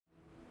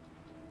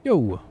Yo,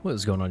 what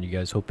is going on, you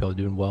guys? Hope y'all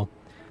doing well.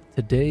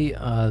 Today,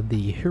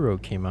 the hero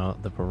came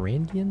out, the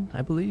Varangian,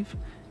 I believe,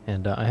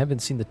 and I haven't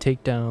seen the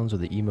takedowns or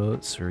the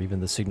emotes or even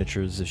the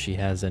signatures if she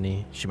has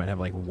any. She might have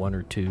like one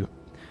or two,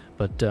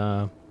 but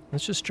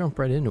let's just jump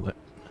right into it,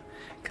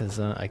 because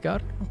I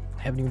got her.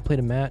 I haven't even played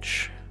a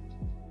match.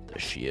 There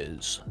she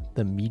is,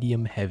 the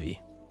medium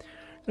heavy.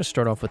 I'm gonna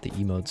start off with the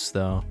emotes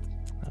though,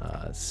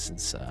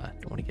 since I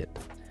don't want to get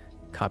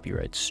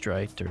copyright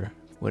striked or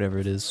whatever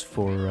it is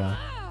for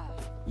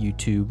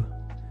YouTube.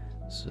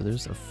 So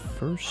there's the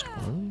first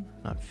one.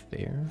 Not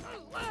fair.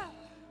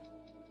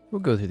 We'll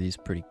go through these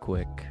pretty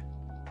quick.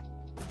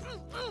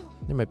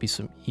 There might be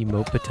some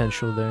emote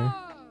potential there.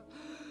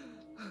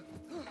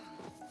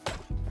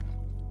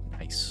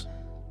 Nice.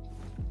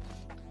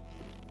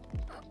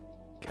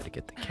 Gotta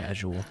get the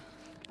casual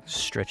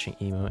stretching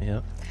emote,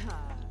 yep.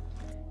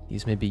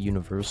 These may be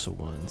universal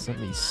ones. Let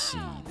me see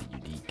the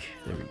unique.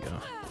 There we go.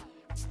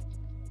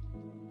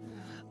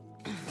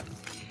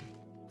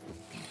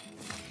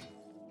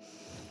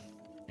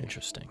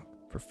 Interesting.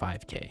 For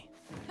 5K.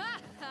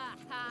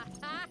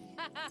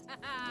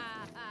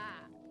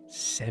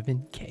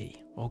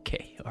 7K.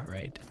 Okay,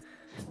 alright.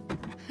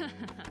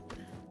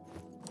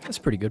 That's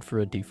pretty good for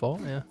a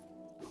default, yeah.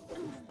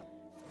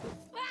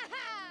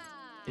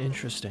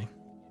 Interesting.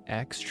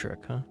 Axe trick,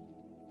 huh?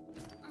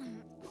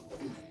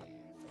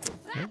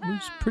 That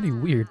moves pretty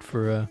weird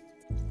for a...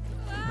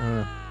 I don't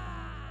know.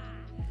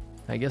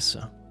 I guess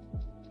so.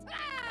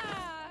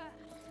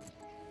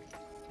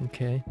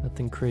 Okay,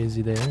 nothing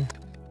crazy there.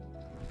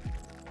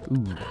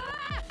 Ooh.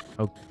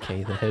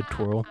 Okay, the head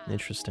twirl.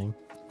 Interesting.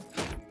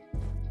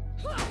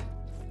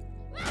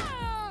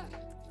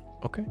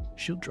 Okay,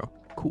 shield drop.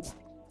 Cool.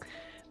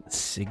 The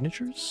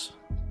signatures?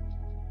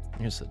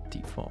 Here's the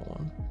default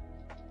one.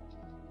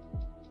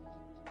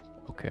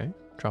 Okay.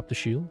 Drop the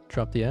shield.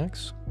 Drop the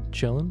axe.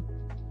 Chillin'.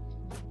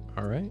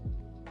 Alright.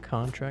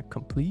 Contract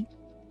complete.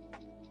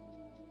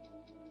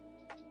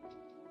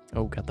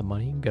 Oh, got the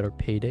money. Got our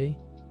payday.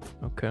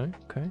 Okay,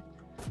 okay.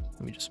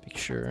 Let me just make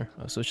sure.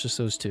 Oh, so it's just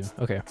those two.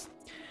 Okay.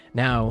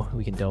 Now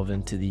we can delve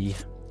into the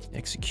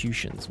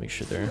executions. Make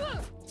sure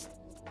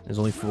there's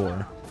only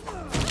 4.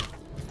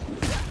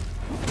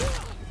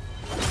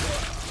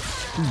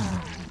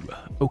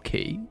 Ooh,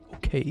 okay,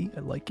 okay. I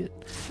like it.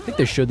 I think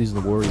they showed these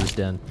in the Warrior's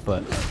Den,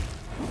 but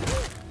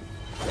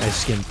I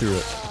skimmed through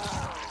it,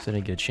 so I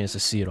didn't get a chance to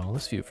see it all.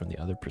 Let's view it from the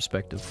other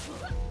perspective.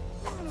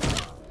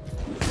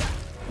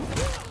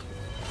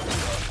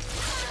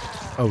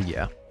 Oh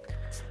yeah.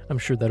 I'm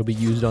sure that'll be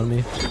used on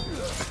me.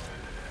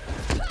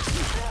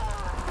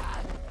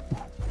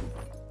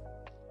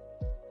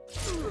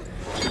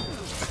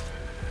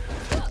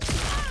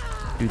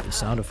 Dude, the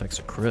sound effects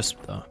are crisp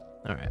though.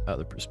 Alright,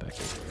 other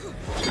perspective.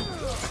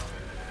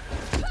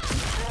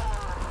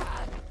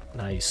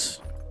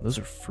 Nice. Those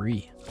are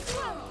free.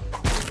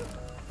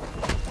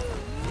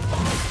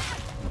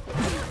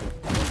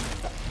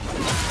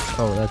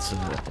 Oh, that's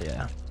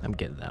yeah, I'm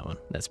getting that one.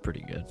 That's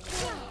pretty good.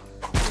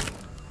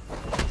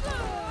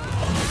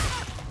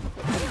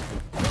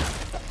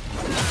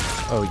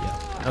 Oh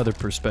yeah, other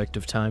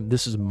perspective time.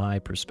 This is my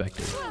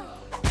perspective.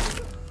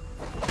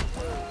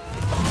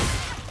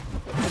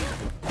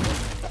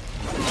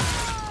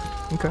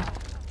 Okay,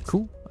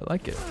 cool. I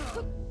like it.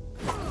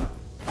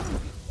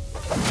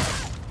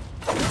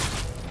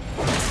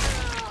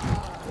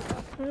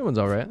 That one's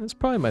alright. That's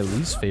probably my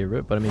least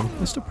favorite, but I mean,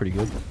 it's still pretty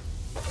good.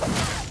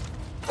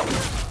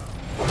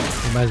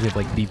 Reminds me of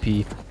like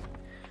BP,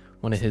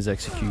 one of his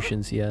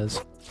executions he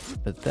has.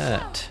 But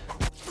that,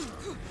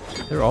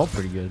 they're all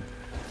pretty good.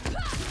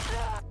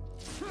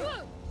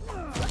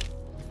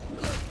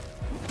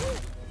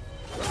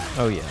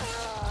 Oh yeah.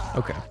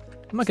 Okay.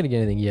 I'm not gonna get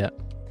anything yet.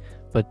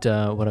 But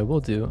what I will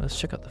do, let's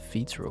check out the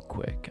feats real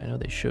quick. I know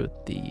they showed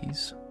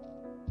these.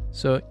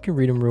 So you can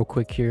read them real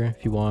quick here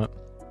if you want.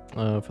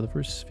 For the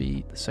first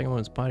feat, the second one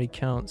is body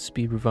count,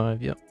 speed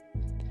revive, yep.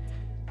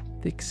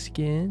 Thick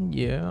skin,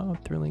 yeah.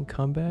 Thrilling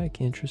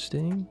comeback,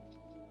 interesting.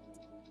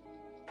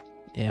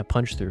 Yeah,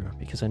 punch through,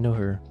 because I know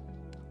her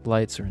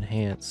lights are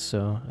enhanced,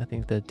 so I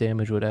think that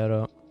damage would add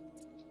up.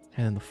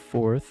 And the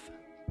fourth,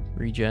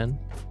 regen,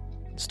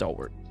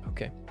 stalwart,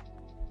 okay.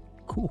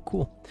 Cool,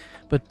 cool.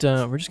 But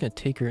we're just going to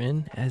take her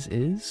in as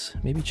is.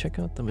 Maybe check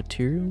out the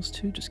materials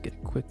too. Just get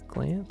a quick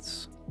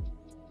glance.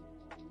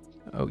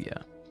 Oh yeah.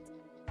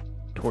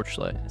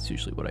 Torchlight. That's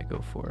usually what I go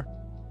for.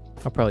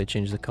 I'll probably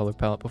change the color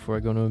palette before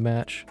I go into a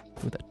match.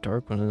 With that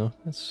dark one though.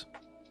 That's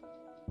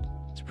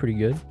pretty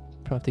good.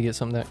 Probably have to get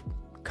something that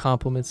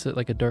complements it,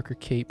 like a darker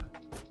cape.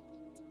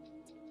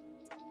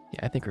 Yeah,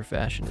 I think her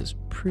fashion is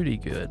pretty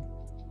good.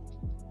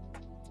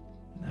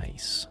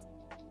 Nice.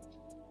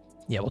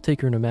 Yeah, we'll take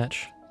her in a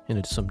match.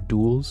 Into some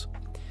duels,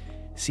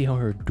 see how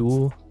her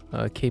duel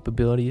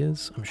capability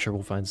is. I'm sure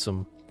we'll find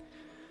some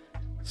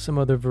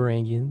other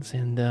Varangians,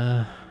 and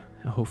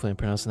hopefully I'm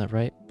pronouncing that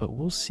right, but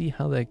we'll see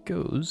how that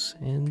goes.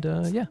 And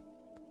yeah,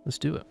 let's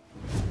do it.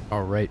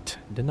 All right,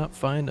 did not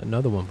find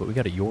another one, but we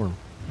got a Yorm.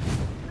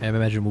 I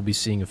imagine we'll be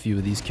seeing a few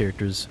of these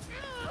characters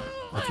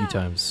a few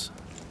times.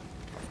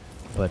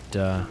 But,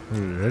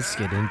 ooh, let's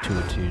get into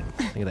it, dude.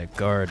 Look at that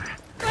guard.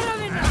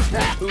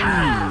 Ooh.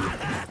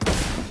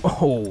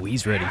 Oh,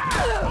 he's ready.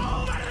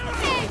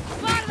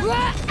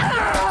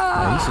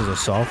 Nice, is a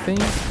soft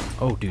feint?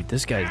 Oh, dude,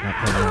 this guy's not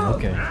playing.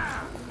 Okay.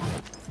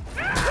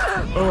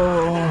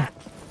 Oh.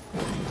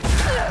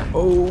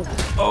 Oh.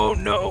 Oh,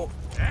 no.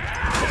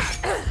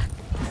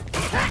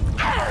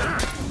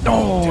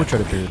 Oh, try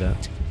to parry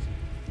that.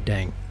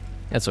 Dang.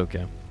 That's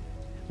okay.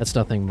 That's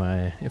nothing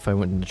if I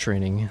went into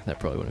training, that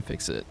probably wouldn't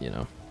fix it, you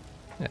know.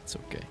 That's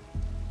okay.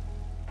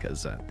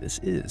 Because this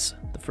is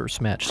the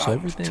first match, so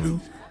everything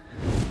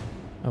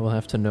I will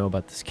have to know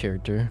about this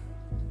character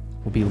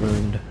will be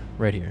learned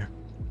right here.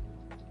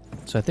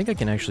 So I think I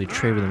can actually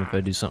trade with him if I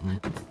do something.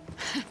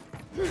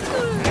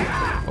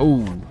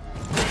 Oh.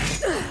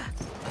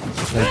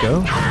 There we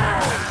go.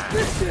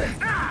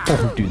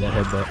 Oh, dude, that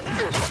headbutt.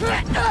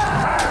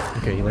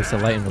 Okay, he likes to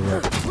lighten the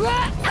rope.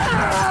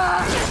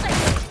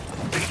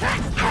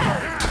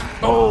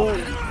 Oh!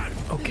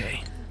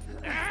 Okay.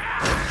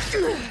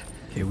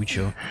 Okay, we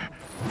chill.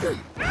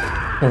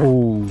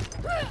 Oh!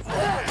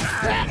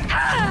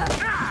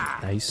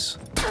 Nice.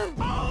 That's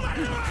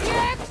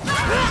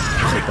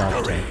a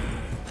dodge attack.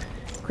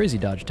 Crazy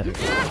dodge attack.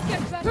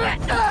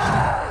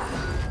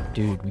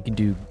 Dude, we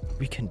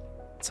can,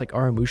 it's like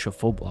Aramusha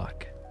full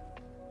block.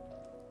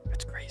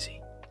 That's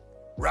crazy.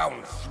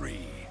 Round 3.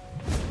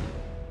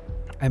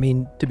 I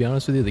mean, to be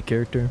honest with you, the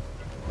character,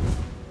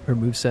 her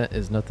moveset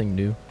is nothing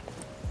new.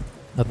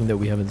 Nothing that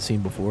we haven't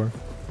seen before.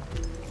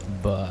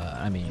 But,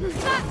 I mean... Nice.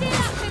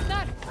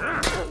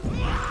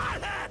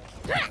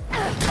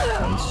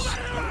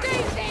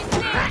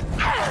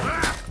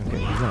 Okay,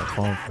 he's not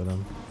falling for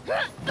them.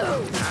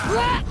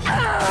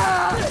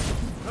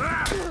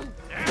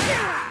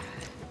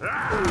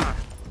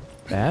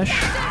 Bash?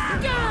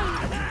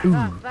 Ooh.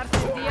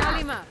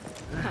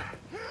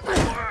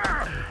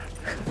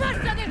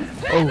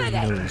 Oh,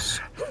 nose.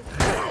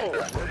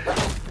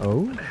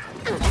 Oh?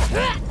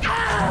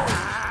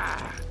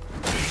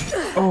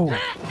 Oh!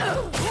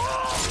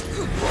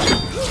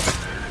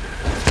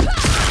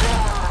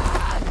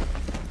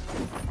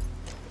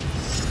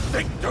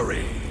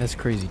 Victory! That's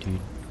crazy, dude.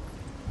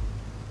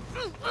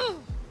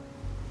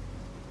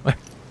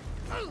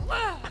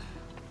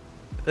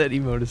 That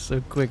emote is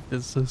so quick,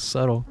 that's so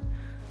subtle.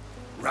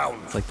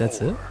 Round It's like,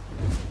 that's it?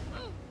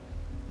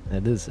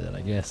 That is it,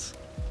 I guess.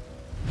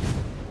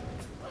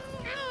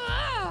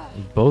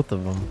 Both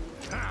of them.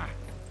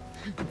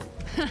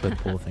 Quick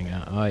pull thing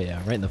out. Oh yeah,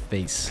 right in the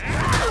face.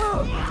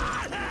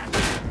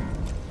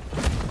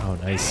 Oh,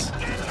 nice.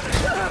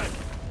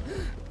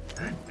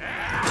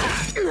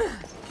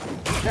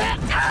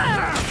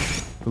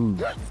 Ooh.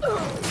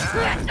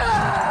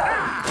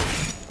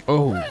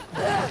 Oh.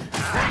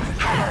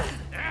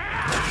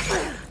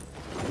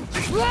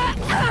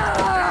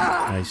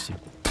 Nice.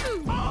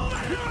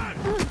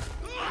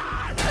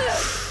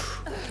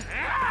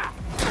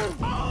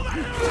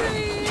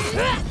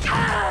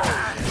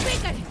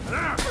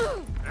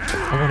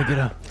 I want to get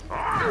up.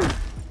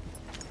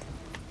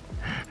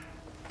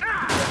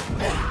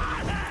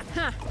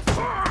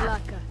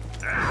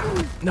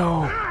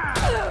 No.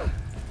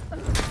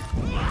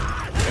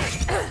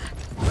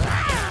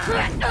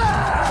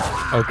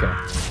 Okay.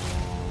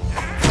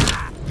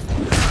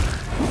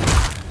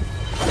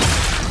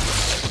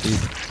 Dude,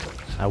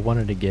 I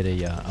wanted to get a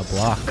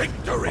block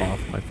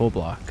off my full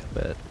block,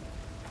 but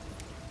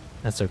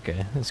that's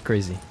okay. That's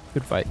crazy.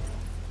 Good fight.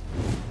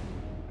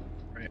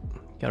 Right.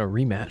 Got a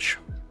rematch.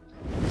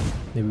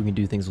 Maybe we can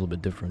do things a little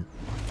bit different.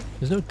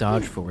 There's no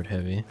dodge forward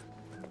heavy.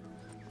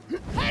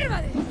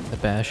 The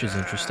bash is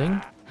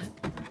interesting.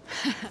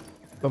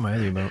 Oh, my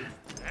other emote.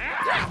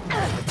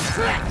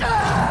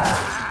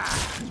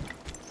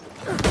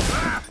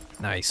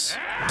 Nice.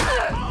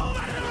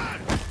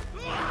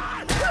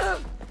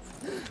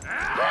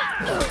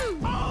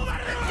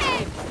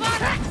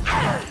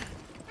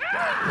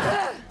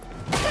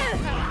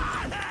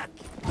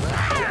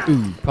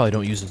 Ooh, probably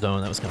don't use the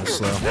zone. That was kind of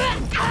slow.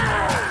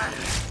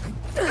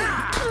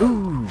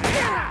 Ooh.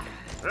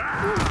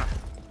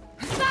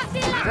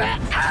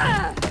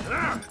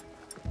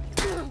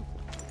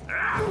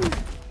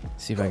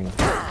 See if I can.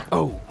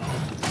 Oh.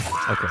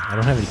 Okay, I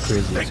don't have any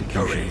crazy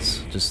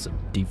executions, just the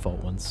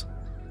default ones.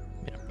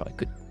 I mean, I probably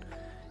could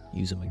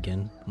use them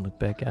again and look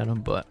back at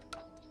them, but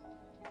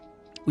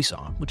we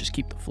saw them. We'll just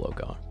keep the flow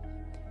going.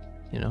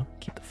 You know,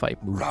 keep the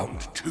fight moving.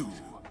 Round 2.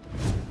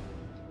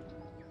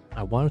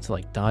 I wanted to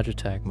like dodge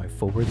attack my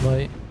forward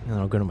light, and then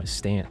I'll go to my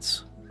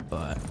stance,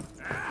 but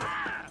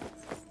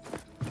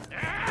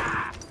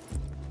I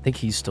think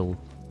he's still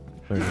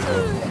learning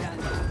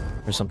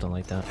or something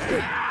like that.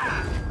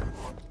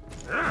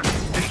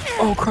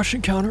 Oh,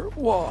 crushing counter!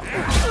 Whoa!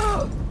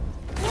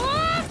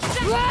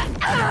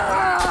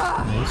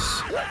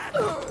 Nice.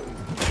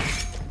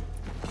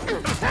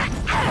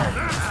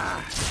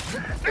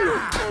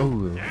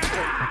 Oh,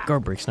 that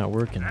guard break's not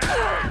working.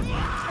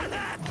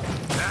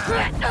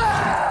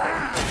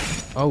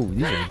 Oh,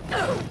 these are...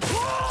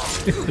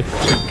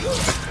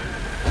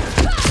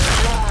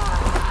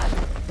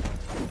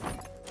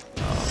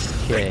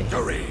 Okay.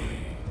 Victory!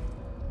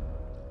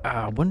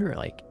 I wonder,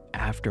 like,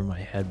 after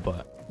my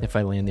headbutt, if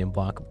I land the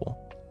unblockable.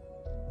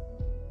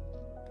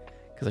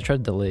 Because I tried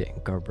to delay it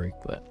in guard break,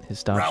 but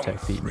his dodge Round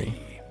attack beat me.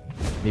 3.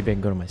 Maybe I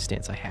can go to my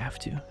stance. I have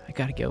to. I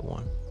gotta get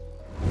one.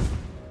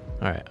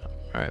 Alright.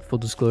 Alright, full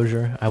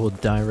disclosure. I will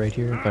die right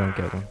here if I don't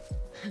get one.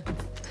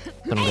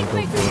 Then I'm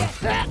gonna go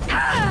for...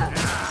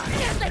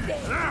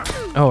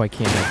 Oh, I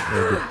can't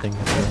have a good thing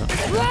for that.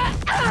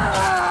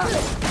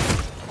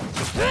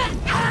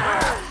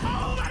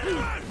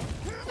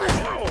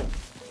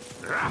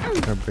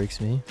 That breaks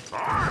me.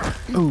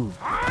 Ooh.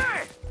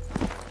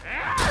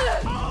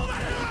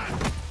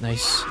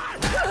 Nice.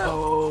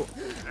 Oh.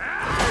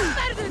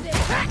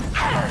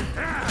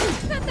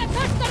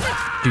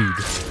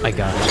 Dude, I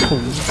got it.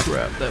 Holy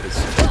crap,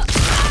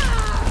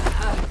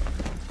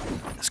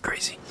 that's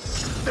crazy.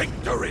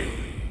 Victory!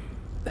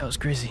 That was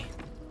crazy.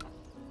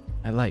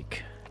 I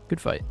like.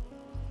 Good fight.